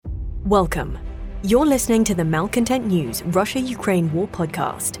Welcome. You're listening to the Malcontent News Russia-Ukraine War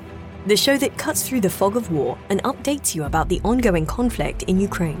podcast, the show that cuts through the fog of war and updates you about the ongoing conflict in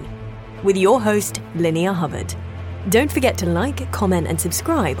Ukraine. With your host, Linnea Hubbard. Don't forget to like, comment, and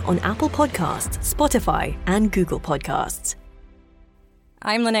subscribe on Apple Podcasts, Spotify, and Google Podcasts.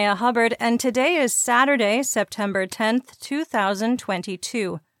 I'm Linnea Hubbard, and today is Saturday, September 10th,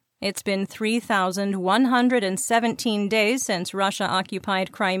 2022. It's been 3,117 days since Russia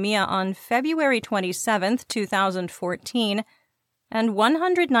occupied Crimea on February 27th, 2014, and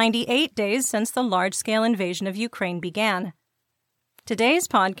 198 days since the large-scale invasion of Ukraine began. Today's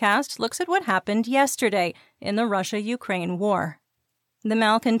podcast looks at what happened yesterday in the Russia-Ukraine war. The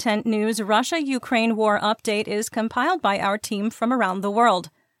Malcontent News Russia-Ukraine War Update is compiled by our team from around the world.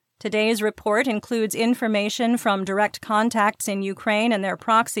 Today's report includes information from direct contacts in Ukraine and their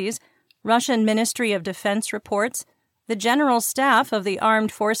proxies, Russian Ministry of Defense reports, the General Staff of the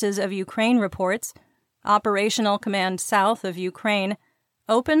Armed Forces of Ukraine reports, Operational Command South of Ukraine,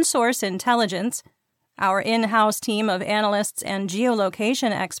 open source intelligence, our in-house team of analysts and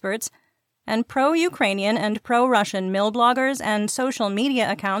geolocation experts, and pro-Ukrainian and pro-Russian mill bloggers and social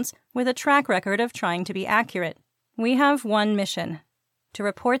media accounts with a track record of trying to be accurate. We have one mission: to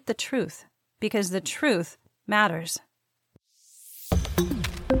report the truth, because the truth matters.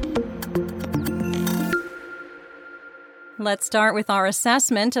 Let's start with our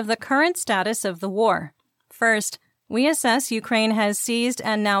assessment of the current status of the war. First, we assess Ukraine has seized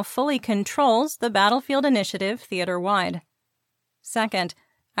and now fully controls the battlefield initiative theater-wide. Second,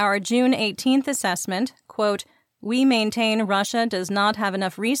 our June 18th assessment, quote, "We maintain Russia does not have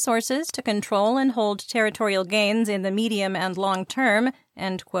enough resources to control and hold territorial gains in the medium and long term,"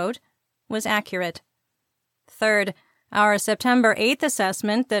 end quote, was accurate. Third, our September 8th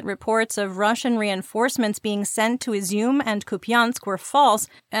assessment that reports of Russian reinforcements being sent to Izium and Kupiansk were false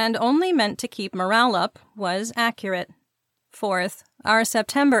and only meant to keep morale up was accurate. Fourth, our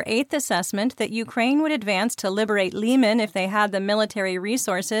September 8th assessment that Ukraine would advance to liberate Lyman if they had the military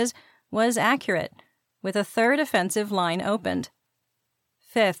resources was accurate, with a third offensive line opened.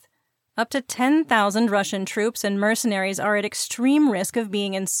 Fifth, up to 10,000 Russian troops and mercenaries are at extreme risk of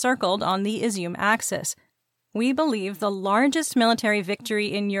being encircled on the Izium axis. We believe the largest military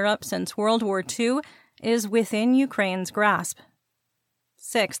victory in Europe since World War II is within Ukraine's grasp.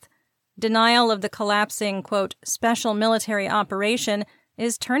 Sixth, denial of the collapsing, quote, special military operation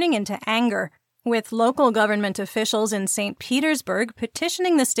is turning into anger, with local government officials in St. Petersburg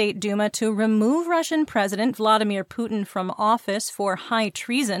petitioning the State Duma to remove Russian President Vladimir Putin from office for high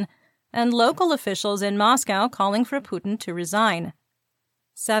treason, and local officials in Moscow calling for Putin to resign.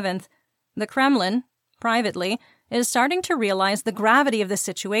 Seventh, the Kremlin, privately, is starting to realize the gravity of the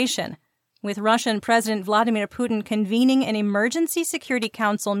situation, with Russian President Vladimir Putin convening an Emergency Security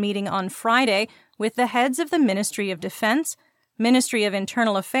Council meeting on Friday with the heads of the Ministry of Defense, Ministry of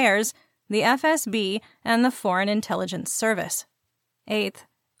Internal Affairs, the FSB, and the Foreign Intelligence Service. Eighth,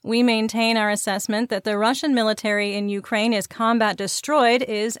 we maintain our assessment that the Russian military in Ukraine is combat destroyed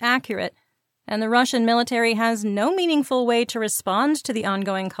is accurate, and the Russian military has no meaningful way to respond to the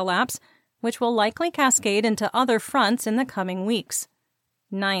ongoing collapse, which will likely cascade into other fronts in the coming weeks.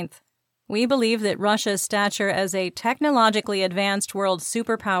 Ninth, we believe that Russia's stature as a technologically advanced world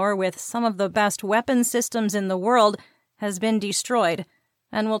superpower with some of the best weapon systems in the world has been destroyed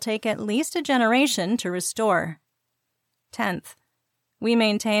and will take at least a generation to restore. 10th, we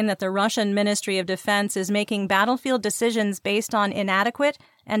maintain that the Russian Ministry of Defense is making battlefield decisions based on inadequate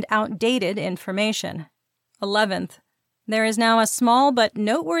and outdated information. 11th, there is now a small but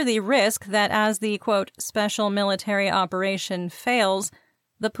noteworthy risk that as the, quote, special military operation fails,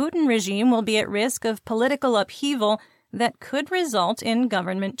 the Putin regime will be at risk of political upheaval that could result in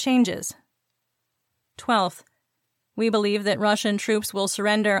government changes. 12th, we believe that Russian troops will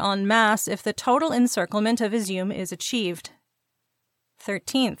surrender en masse if the total encirclement of Izium is achieved.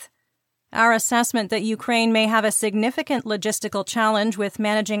 13th, our assessment that Ukraine may have a significant logistical challenge with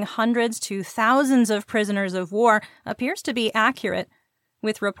managing hundreds to thousands of prisoners of war appears to be accurate,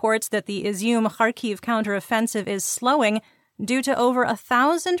 with reports that the Izium-Kharkiv counteroffensive is slowing due to over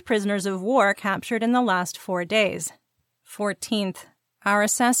 1,000 prisoners of war captured in the last 4 days. 14th, our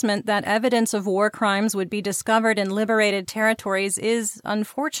assessment that evidence of war crimes would be discovered in liberated territories is,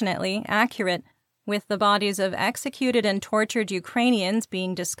 unfortunately, accurate, with the bodies of executed and tortured Ukrainians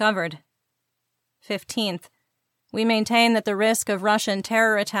being discovered. 15th, we maintain that the risk of Russian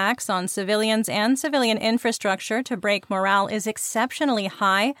terror attacks on civilians and civilian infrastructure to break morale is exceptionally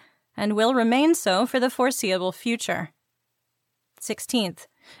high and will remain so for the foreseeable future. 16th,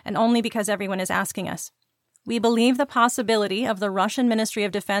 and only because everyone is asking us, We believe the possibility of the Russian Ministry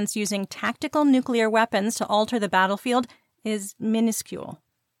of Defense using tactical nuclear weapons to alter the battlefield is minuscule.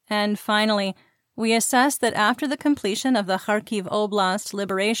 And finally, we assess that after the completion of the Kharkiv Oblast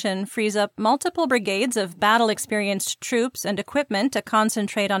liberation frees up multiple brigades of battle-experienced troops and equipment to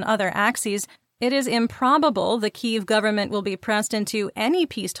concentrate on other axes, it is improbable the Kyiv government will be pressed into any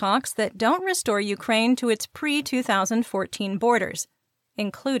peace talks that don't restore Ukraine to its pre-2014 borders,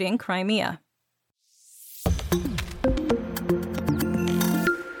 including Crimea.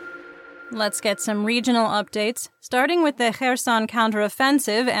 Let's get some regional updates, starting with the Kherson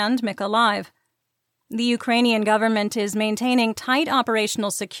counteroffensive and Mykolaiv. The Ukrainian government is maintaining tight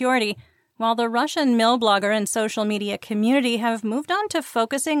operational security, while the Russian mill blogger and social media community have moved on to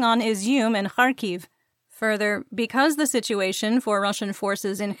focusing on Izium and Kharkiv. Further, because the situation for Russian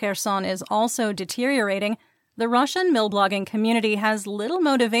forces in Kherson is also deteriorating, the Russian mill blogging community has little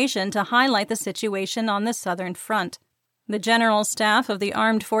motivation to highlight the situation on the southern front. The General Staff of the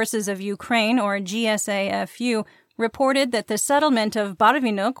Armed Forces of Ukraine, or GSAFU, reported that the settlement of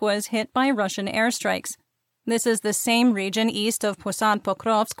Barvinok was hit by Russian airstrikes. This is the same region east of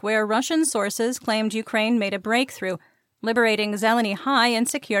Posad-Pokrovsk where Russian sources claimed Ukraine made a breakthrough, liberating Zeleny High and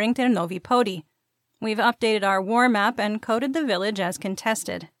securing Ternovy Pody. We've updated our war map and coded the village as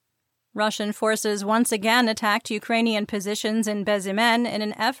contested. Russian forces once again attacked Ukrainian positions in Bezymen in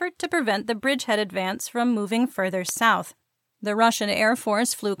an effort to prevent the bridgehead advance from moving further south. The Russian Air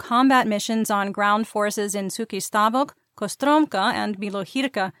Force flew combat missions on ground forces in Suky-Stavok, Kostromka, and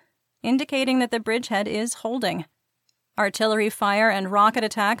Bilohirka, indicating that the bridgehead is holding. Artillery fire and rocket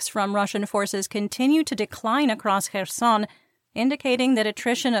attacks from Russian forces continue to decline across Kherson, indicating that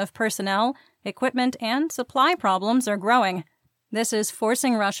attrition of personnel, equipment, and supply problems are growing. This is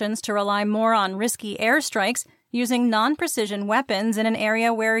forcing Russians to rely more on risky airstrikes using non-precision weapons in an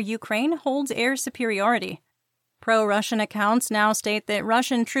area where Ukraine holds air superiority. Pro-Russian accounts now state that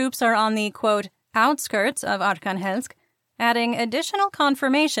Russian troops are on the, quote, outskirts of Arkhangelsk, adding additional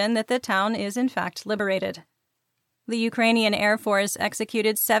confirmation that the town is in fact liberated. The Ukrainian Air Force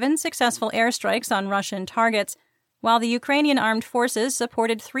executed 7 successful airstrikes on Russian targets, while the Ukrainian Armed Forces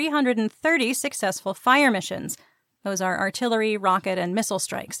supported 330 successful fire missions. Those are artillery, rocket, and missile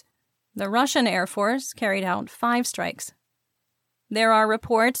strikes. The Russian Air Force carried out 5 strikes. There are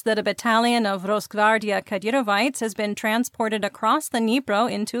reports that a battalion of Rosgvardia Kadyrovites has been transported across the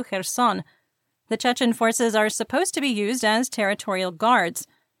Dnipro into Kherson. The Chechen forces are supposed to be used as territorial guards.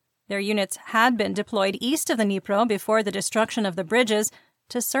 Their units had been deployed east of the Dnipro before the destruction of the bridges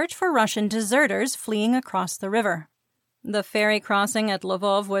to search for Russian deserters fleeing across the river. The ferry crossing at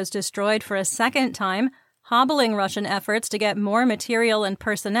Lvov was destroyed for a second time, hobbling Russian efforts to get more material and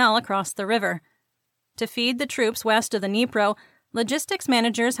personnel across the river. To feed the troops west of the Dnipro, logistics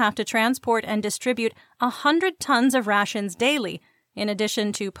managers have to transport and distribute 100 tons of rations daily, in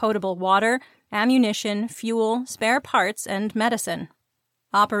addition to potable water, ammunition, fuel, spare parts, and medicine.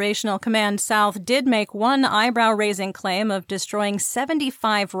 Operational Command South did make one eyebrow-raising claim of destroying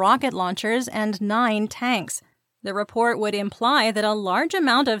 75 rocket launchers and 9 tanks. The report would imply that a large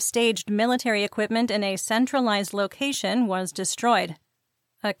amount of staged military equipment in a centralized location was destroyed.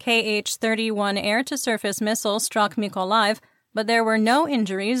 A Kh-31 air-to-surface missile struck Mykolaiv, but there were no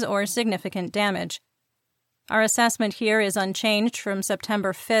injuries or significant damage. Our assessment here is unchanged from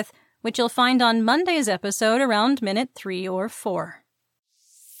September 5th, which you'll find on Monday's episode around minute 3 or 4.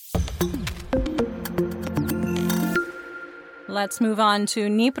 Let's move on to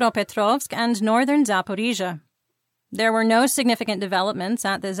Dnipropetrovsk and northern Zaporizhia. There were no significant developments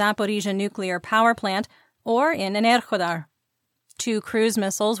at the Zaporizhia nuclear power plant or in Enerhodar. 2 cruise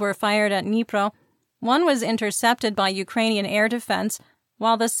missiles were fired at Dnipro. One was intercepted by Ukrainian air defense,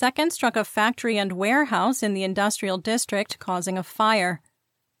 while the second struck a factory and warehouse in the industrial district, causing a fire.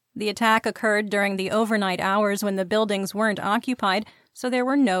 The attack occurred during the overnight hours when the buildings weren't occupied, so there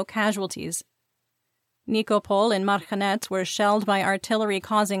were no casualties. Nikopol and Marhanets were shelled by artillery,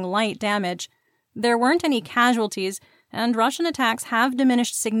 causing light damage. There weren't any casualties, and Russian attacks have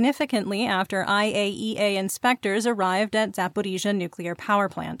diminished significantly after IAEA inspectors arrived at Zaporizhia nuclear power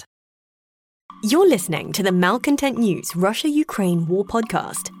plant. You're listening to the Malcontent News Russia-Ukraine War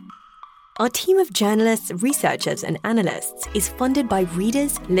Podcast. Our team of journalists, researchers, and analysts is funded by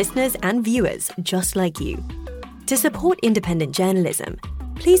readers, listeners, and viewers just like you. To support independent journalism,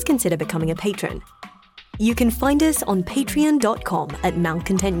 please consider becoming a patron. You can find us on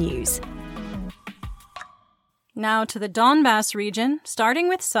patreon.com/Malcontent News. Now to the Donbas region, starting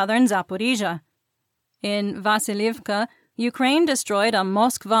with southern Zaporizhia. In Vasiliivka, Ukraine destroyed a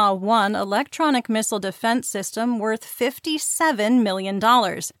Moskva-1 electronic missile defense system worth $57 million.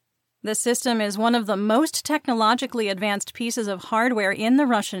 The system is one of the most technologically advanced pieces of hardware in the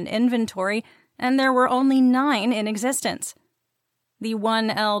Russian inventory, and there were only 9 in existence. The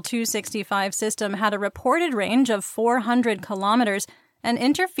 1L-265 system had a reported range of 400 kilometers and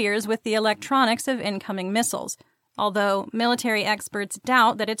interferes with the electronics of incoming missiles, although military experts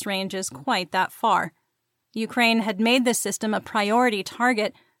doubt that its range is quite that far. Ukraine had made this system a priority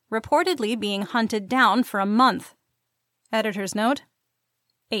target, reportedly being hunted down for a month. Editor's note: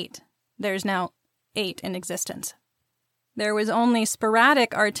 8. There's now 8 in existence. There was only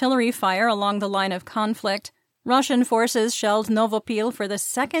sporadic artillery fire along the line of conflict. Russian forces shelled Novopil for the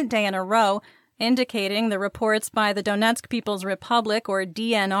second day in a row, indicating the reports by the Donetsk People's Republic, or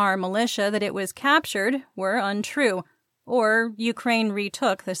DNR, militia that it was captured were untrue, or Ukraine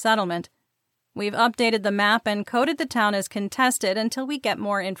retook the settlement. We've updated the map and coded the town as contested until we get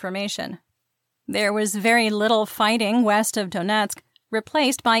more information. There was very little fighting west of Donetsk,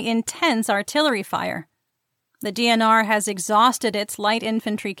 replaced by intense artillery fire. The DNR has exhausted its light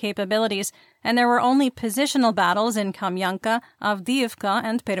infantry capabilities, and there were only positional battles in Kamyanka, Avdiivka,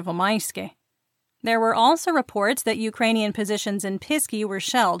 and Pervomayske. There were also reports that Ukrainian positions in Pisky were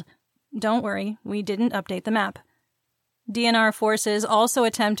shelled. Don't worry, we didn't update the map. DNR forces also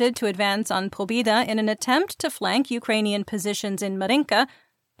attempted to advance on Pobeda in an attempt to flank Ukrainian positions in Marinka,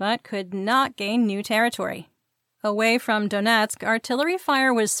 but could not gain new territory. Away from Donetsk, artillery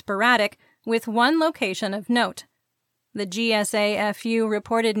fire was sporadic, with one location of note. The GSA-FU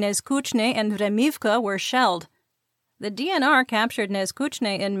reported Nezkuchne and Vremivka were shelled. The DNR captured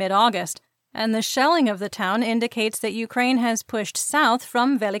Nezkuchne in mid-August, and the shelling of the town indicates that Ukraine has pushed south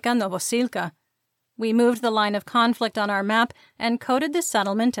from Velika Novosilka. We moved the line of conflict on our map and coded the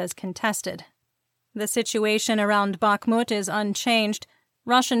settlement as contested. The situation around Bakhmut is unchanged.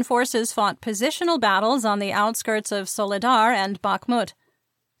 Russian forces fought positional battles on the outskirts of Soledar and Bakhmut.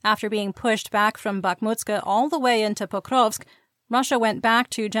 After being pushed back from Bakhmutska all the way into Pokrovsk, Russia went back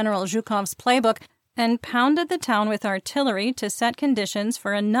to General Zhukov's playbook and pounded the town with artillery to set conditions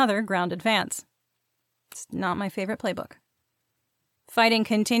for another ground advance. It's not my favorite playbook. Fighting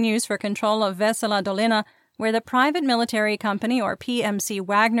continues for control of Vesela Dolina, where the private military company, or PMC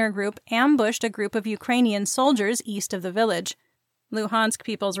Wagner Group, ambushed a group of Ukrainian soldiers east of the village. Luhansk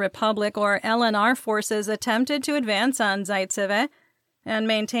People's Republic, or LNR, forces attempted to advance on Zaitsev and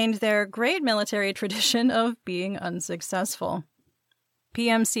maintained their great military tradition of being unsuccessful.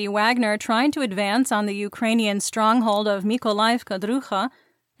 PMC Wagner tried to advance on the Ukrainian stronghold of Mykolaiv-Kadrucha,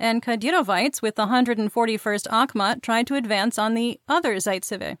 and Kadyrovites with the 141st Akhmat tried to advance on the other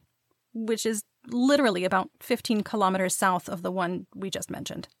Zaitsev, which is literally about 15 kilometers south of the one we just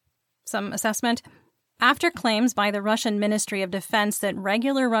mentioned. Some assessment: after claims by the Russian Ministry of Defense that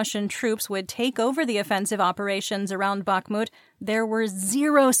regular Russian troops would take over the offensive operations around Bakhmut, there were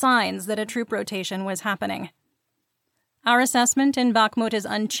zero signs that a troop rotation was happening. Our assessment in Bakhmut is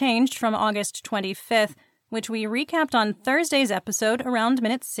unchanged from August 25th, which we recapped on Thursday's episode around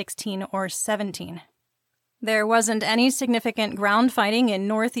minute 16 or 17. There wasn't any significant ground fighting in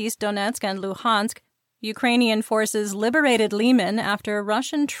northeast Donetsk and Luhansk. Ukrainian forces liberated Lyman after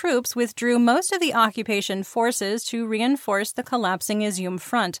Russian troops withdrew most of the occupation forces to reinforce the collapsing Izium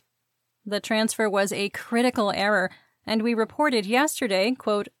front. The transfer was a critical error, and we reported yesterday,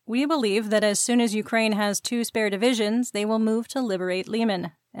 quote, "We believe that as soon as Ukraine has 2 spare divisions, they will move to liberate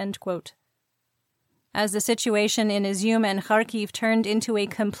Lyman," end quote. As the situation in Izium and Kharkiv turned into a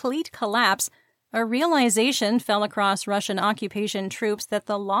complete collapse, a realization fell across Russian occupation troops that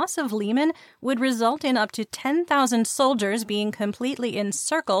the loss of Lyman would result in up to 10,000 soldiers being completely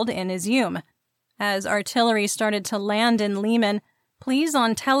encircled in Izium. As artillery started to land in Lyman, pleas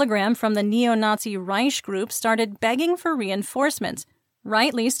on Telegram from the neo-Nazi Reich group started begging for reinforcements,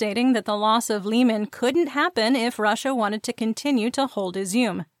 rightly stating that the loss of Lyman couldn't happen if Russia wanted to continue to hold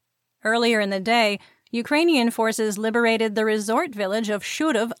Izium. Earlier in the day, Ukrainian forces liberated the resort village of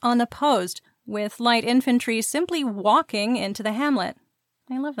Shurov unopposed, with light infantry simply walking into the hamlet.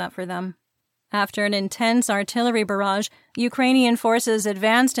 I love that for them. After an intense artillery barrage, Ukrainian forces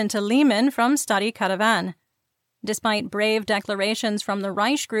advanced into Lyman from Stary Karavan. Despite brave declarations from the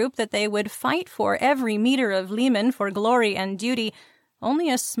Reich group that they would fight for every meter of Lyman for glory and duty, only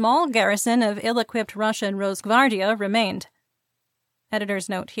a small garrison of ill-equipped Russian Rosgvardia remained. Editor's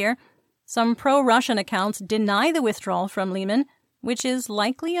note here: some pro-Russian accounts deny the withdrawal from Lyman, which is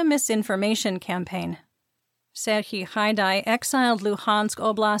likely a misinformation campaign. Serhiy Haidai, exiled Luhansk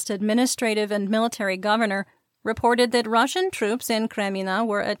Oblast administrative and military governor, reported that Russian troops in Kremina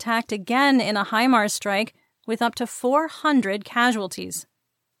were attacked again in a HIMARS strike with up to 400 casualties.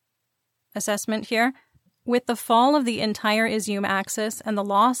 Assessment here: With the fall of the entire Izium axis and the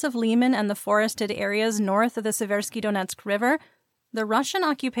loss of Liman and the forested areas north of the Seversky Donetsk River, the Russian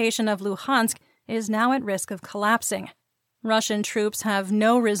occupation of Luhansk is now at risk of collapsing. Russian troops have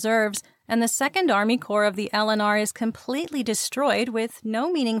no reserves, and the Second Army Corps of the LNR is completely destroyed with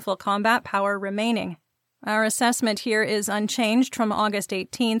no meaningful combat power remaining. Our assessment here is unchanged from August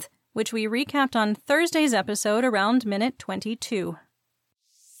 18th, which we recapped on Thursday's episode around minute 22.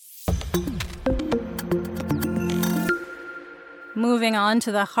 Moving on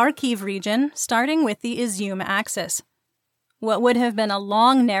to the Kharkiv region, starting with the Izium axis. What would have been a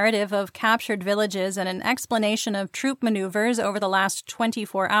long narrative of captured villages and an explanation of troop maneuvers over the last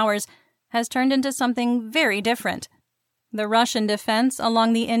 24 hours has turned into something very different. The Russian defense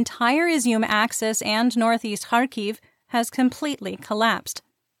along the entire Izium axis and northeast Kharkiv has completely collapsed.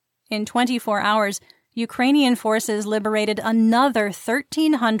 In 24 hours, Ukrainian forces liberated another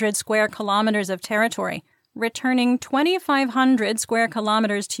 1,300 square kilometers of territory, returning 2,500 square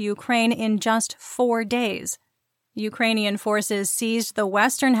kilometers to Ukraine in just 4 days. Ukrainian forces seized the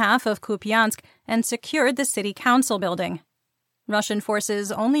western half of Kupiansk and secured the city council building. Russian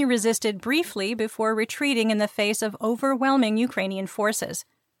forces only resisted briefly before retreating in the face of overwhelming Ukrainian forces.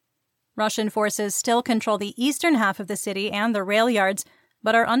 Russian forces still control the eastern half of the city and the rail yards,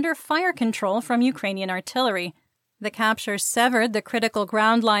 but are under fire control from Ukrainian artillery. The capture severed the critical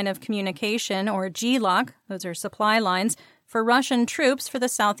ground line of communication, or GLOC, those are supply lines, for Russian troops for the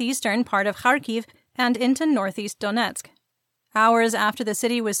southeastern part of Kharkiv and into northeast Donetsk. Hours after the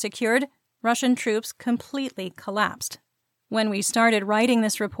city was secured, Russian troops completely collapsed. When we started writing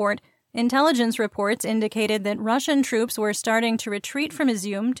this report, intelligence reports indicated that Russian troops were starting to retreat from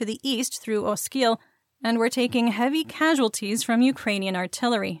Izium to the east through Oskil and were taking heavy casualties from Ukrainian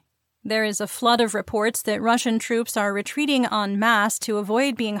artillery. There is a flood of reports that Russian troops are retreating en masse to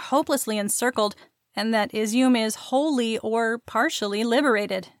avoid being hopelessly encircled and that Izium is wholly or partially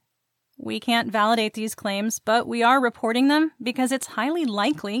liberated. We can't validate these claims, but we are reporting them because it's highly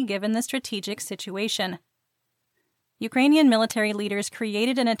likely given the strategic situation. Ukrainian military leaders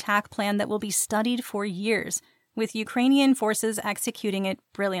created an attack plan that will be studied for years, with Ukrainian forces executing it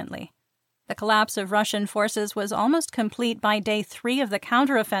brilliantly. The collapse of Russian forces was almost complete by day 3 of the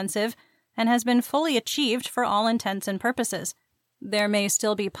counteroffensive and has been fully achieved for all intents and purposes. There may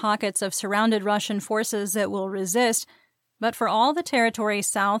still be pockets of surrounded Russian forces that will resist, but for all the territory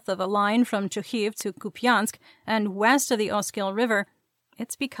south of a line from Chukiv to Kupiansk and west of the Oskil River,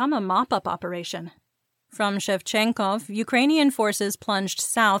 it's become a mop-up operation. From Shevchenkov, Ukrainian forces plunged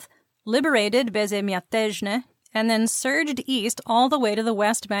south, liberated Bezemyatezhne, and then surged east all the way to the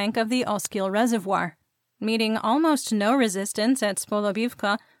west bank of the Oskil Reservoir. Meeting almost no resistance at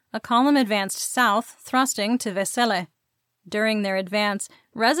Spolobivka, a column advanced south, thrusting to Vesele. During their advance,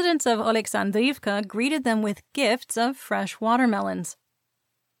 residents of Oleksandrivka greeted them with gifts of fresh watermelons.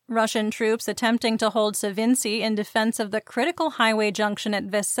 Russian troops attempting to hold Savintsy in defense of the critical highway junction at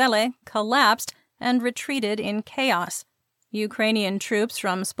Vesele collapsed and retreated in chaos. Ukrainian troops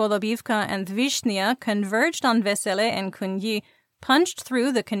from Spolobivka and Vishnya converged on Vesele and Kunyi, punched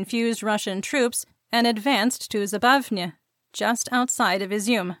through the confused Russian troops, and advanced to Zabavne, just outside of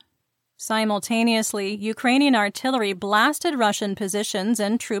Izium. Simultaneously, Ukrainian artillery blasted Russian positions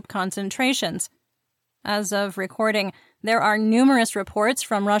and troop concentrations. As of recording, there are numerous reports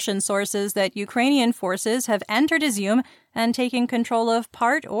from Russian sources that Ukrainian forces have entered Izium and taken control of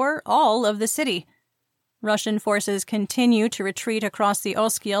part or all of the city. Russian forces continue to retreat across the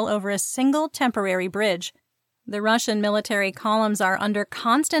Oskil over a single temporary bridge. The Russian military columns are under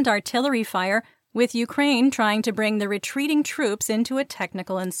constant artillery fire, with Ukraine trying to bring the retreating troops into a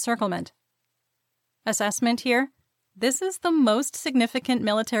technical encirclement. Assessment here: this is the most significant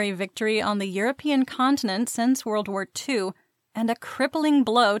military victory on the European continent since World War II, and a crippling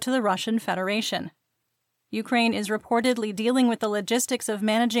blow to the Russian Federation. Ukraine is reportedly dealing with the logistics of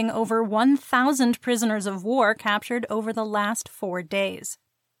managing over 1,000 prisoners of war captured over the last 4 days.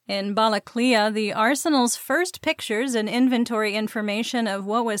 In Balaklia, the arsenal's first pictures and inventory information of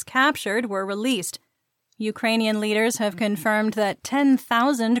what was captured were released. Ukrainian leaders have confirmed that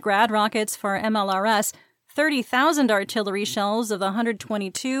 10,000 Grad rockets for MLRS, 30,000 artillery shells of the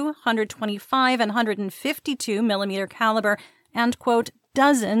 122, 125, and 152 mm caliber, and, quote,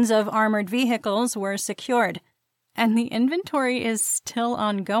 dozens of armored vehicles were secured. And the inventory is still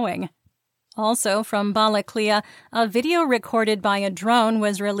ongoing. Also, from Balaklia, a video recorded by a drone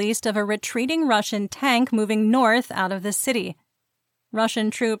was released of a retreating Russian tank moving north out of the city.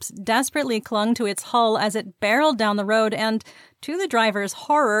 Russian troops desperately clung to its hull as it barreled down the road and, to the driver's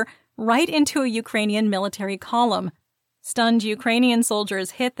horror, right into a Ukrainian military column. Stunned Ukrainian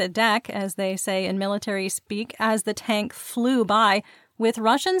soldiers hit the deck, as they say in military speak, as the tank flew by, with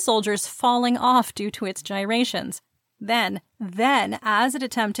Russian soldiers falling off due to its gyrations. Then, as it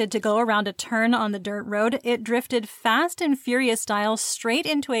attempted to go around a turn on the dirt road, it drifted Fast and Furious style straight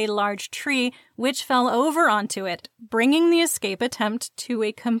into a large tree, which fell over onto it, bringing the escape attempt to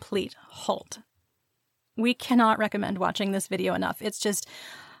a complete halt. We cannot recommend watching this video enough. It's just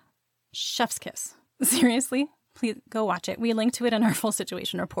chef's kiss. Seriously? Please go watch it. We link to it in our full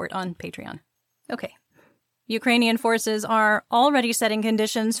situation report on Patreon. Okay. Ukrainian forces are already setting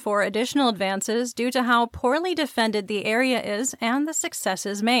conditions for additional advances due to how poorly defended the area is and the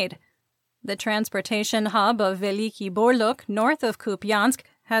successes made. The transportation hub of Veliki Borluk, north of Kupiansk,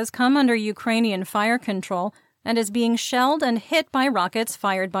 has come under Ukrainian fire control and is being shelled and hit by rockets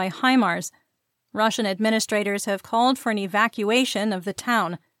fired by HIMARS. Russian administrators have called for an evacuation of the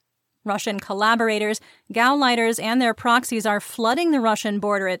town. Russian collaborators, Gauleiters, and their proxies are flooding the Russian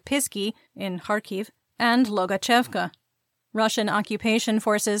border at Pisky, in Kharkiv, and Logachevka. Russian occupation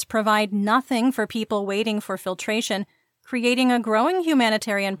forces provide nothing for people waiting for filtration, creating a growing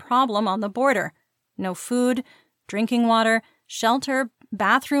humanitarian problem on the border. No food, drinking water, shelter,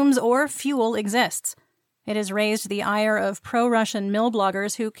 bathrooms, or fuel exists. It has raised the ire of pro-Russian mill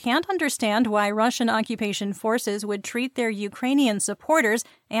bloggers who can't understand why Russian occupation forces would treat their Ukrainian supporters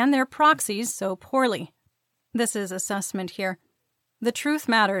and their proxies so poorly. This is assessment here. The truth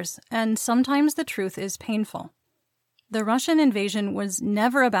matters, and sometimes the truth is painful. The Russian invasion was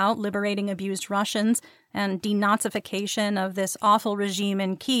never about liberating abused Russians and denazification of this awful regime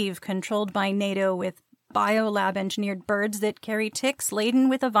in Kyiv controlled by NATO with biolab-engineered birds that carry ticks laden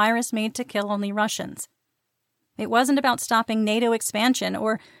with a virus made to kill only Russians. It wasn't about stopping NATO expansion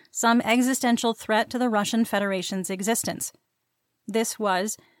or some existential threat to the Russian Federation's existence. This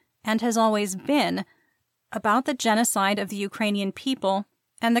was, and has always been, about the genocide of the Ukrainian people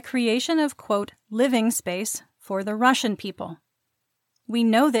and the creation of, quote, living space for the Russian people. We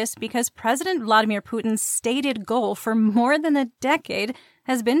know this because President Vladimir Putin's stated goal for more than a decade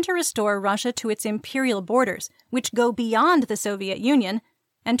has been to restore Russia to its imperial borders, which go beyond the Soviet Union,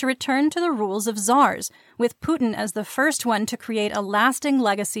 and to return to the rules of czars, with Putin as the first one to create a lasting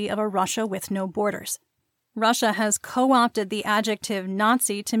legacy of a Russia with no borders. Russia has co-opted the adjective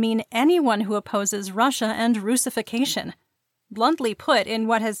Nazi to mean anyone who opposes Russia and Russification. Bluntly put, in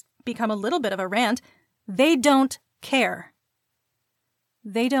what has become a little bit of a rant, they don't care.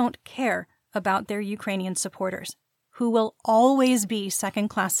 They don't care about their Ukrainian supporters, who will always be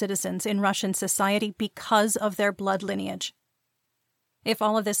second-class citizens in Russian society because of their blood lineage. If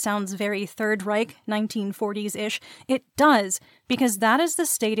all of this sounds very Third Reich, 1940s-ish, it does, because that is the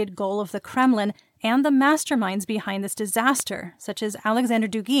stated goal of the Kremlin and the masterminds behind this disaster, such as Alexander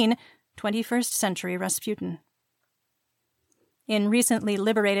Dugin, 21st century Rasputin. In recently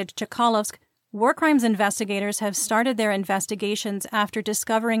liberated Chekhovsk, war crimes investigators have started their investigations after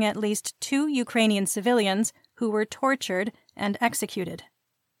discovering at least 2 Ukrainian civilians who were tortured and executed.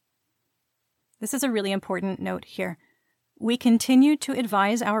 This is a really important note here. We continue to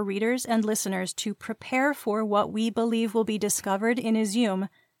advise our readers and listeners to prepare for what we believe will be discovered in Izium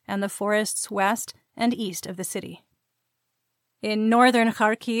and the forests west and east of the city. In northern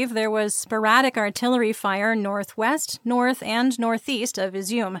Kharkiv, there was sporadic artillery fire northwest, north, and northeast of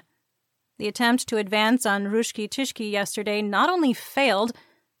Izium. The attempt to advance on Rushki Tishki yesterday not only failed,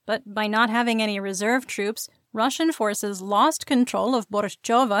 but by not having any reserve troops, Russian forces lost control of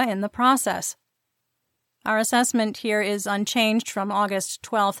Borshchova in the process. Our assessment here is unchanged from August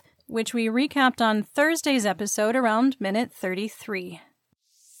 12th, which we recapped on Thursday's episode around minute 33.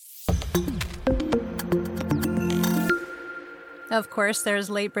 Of course,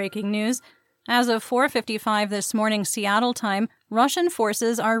 there's late-breaking news. As of 4:55 this morning Seattle time, Russian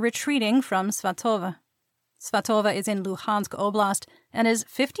forces are retreating from Svatova. Svatova is in Luhansk Oblast and is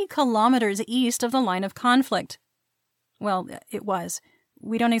 50 kilometers east of the line of conflict. Well, it was.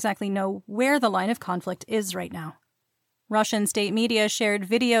 We don't exactly know where the line of conflict is right now. Russian state media shared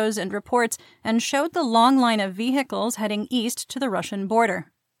videos and reports and showed the long line of vehicles heading east to the Russian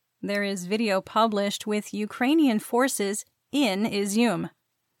border. There is video published with Ukrainian forces in Izium.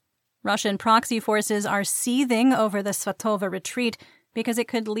 Russian proxy forces are seething over the Svatova retreat because it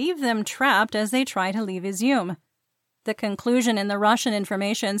could leave them trapped as they try to leave Izium. The conclusion in the Russian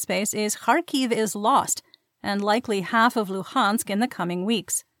information space is Kharkiv is lost, and likely half of Luhansk in the coming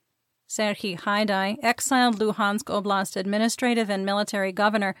weeks. Serhiy Haidai, exiled Luhansk Oblast administrative and military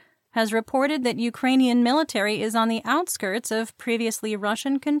governor, has reported that Ukrainian military is on the outskirts of previously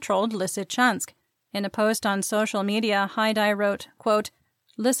Russian-controlled Lysychansk. In a post on social media, Haidai wrote, quote,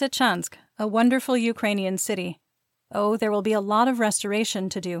 "Lysychansk, a wonderful Ukrainian city. Oh, there will be a lot of restoration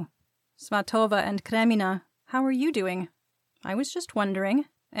to do. Svatova and Kremina, how are you doing? I was just wondering.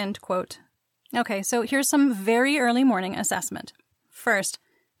 End quote. Okay, so here's some very early morning assessment. First,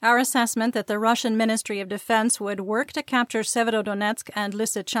 our assessment that the Russian Ministry of Defense would work to capture Severodonetsk and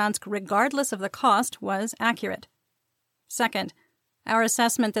Lysychansk regardless of the cost was accurate. Second, our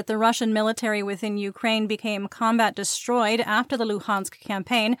assessment that the Russian military within Ukraine became combat destroyed after the Luhansk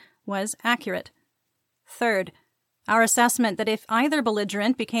campaign was accurate. Third, our assessment that if either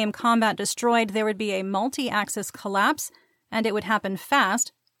belligerent became combat destroyed, there would be a multi-axis collapse and it would happen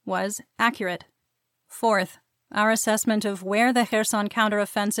fast was accurate. Fourth, our assessment of where the Kherson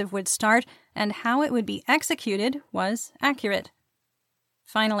counteroffensive would start and how it would be executed was accurate.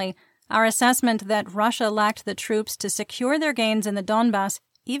 Finally, our assessment that Russia lacked the troops to secure their gains in the Donbass,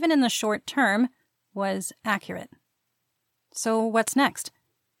 even in the short term, was accurate. So what's next?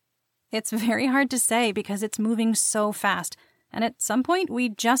 It's very hard to say because it's moving so fast, and at some point we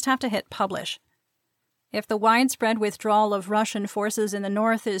just have to hit publish. If the widespread withdrawal of Russian forces in the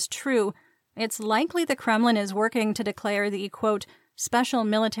north is true, it's likely the Kremlin is working to declare the, quote, special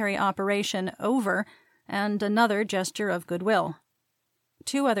military operation over and another gesture of goodwill.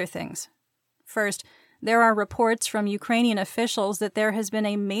 Two other things. First, there are reports from Ukrainian officials that there has been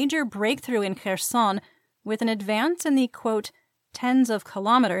a major breakthrough in Kherson with an advance in the, quote, tens of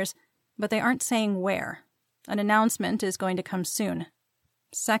kilometers, but they aren't saying where. An announcement is going to come soon.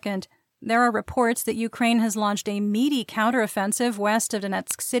 Second, there are reports that Ukraine has launched a meaty counteroffensive west of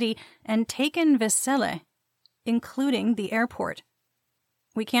Donetsk city and taken Vesele, including the airport.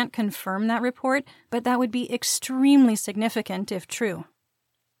 We can't confirm that report, but that would be extremely significant if true.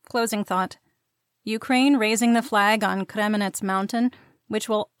 Closing thought. Ukraine raising the flag on Kremenets Mountain, which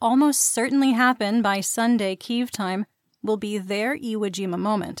will almost certainly happen by Sunday Kyiv time, will be their Iwo Jima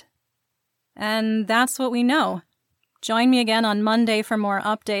moment. And that's what we know. Join me again on Monday for more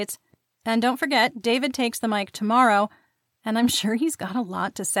updates. And don't forget, David takes the mic tomorrow, and I'm sure he's got a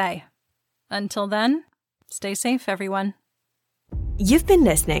lot to say. Until then, stay safe, everyone. You've been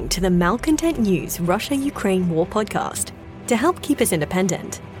listening to the Malcontent News Russia-Ukraine War podcast. To help keep us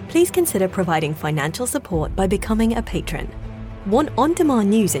independent, please consider providing financial support by becoming a patron. Want on-demand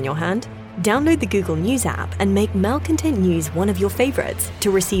news in your hand? Download the Google News app and make Malcontent News one of your favorites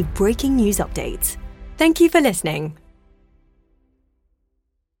to receive breaking news updates. Thank you for listening.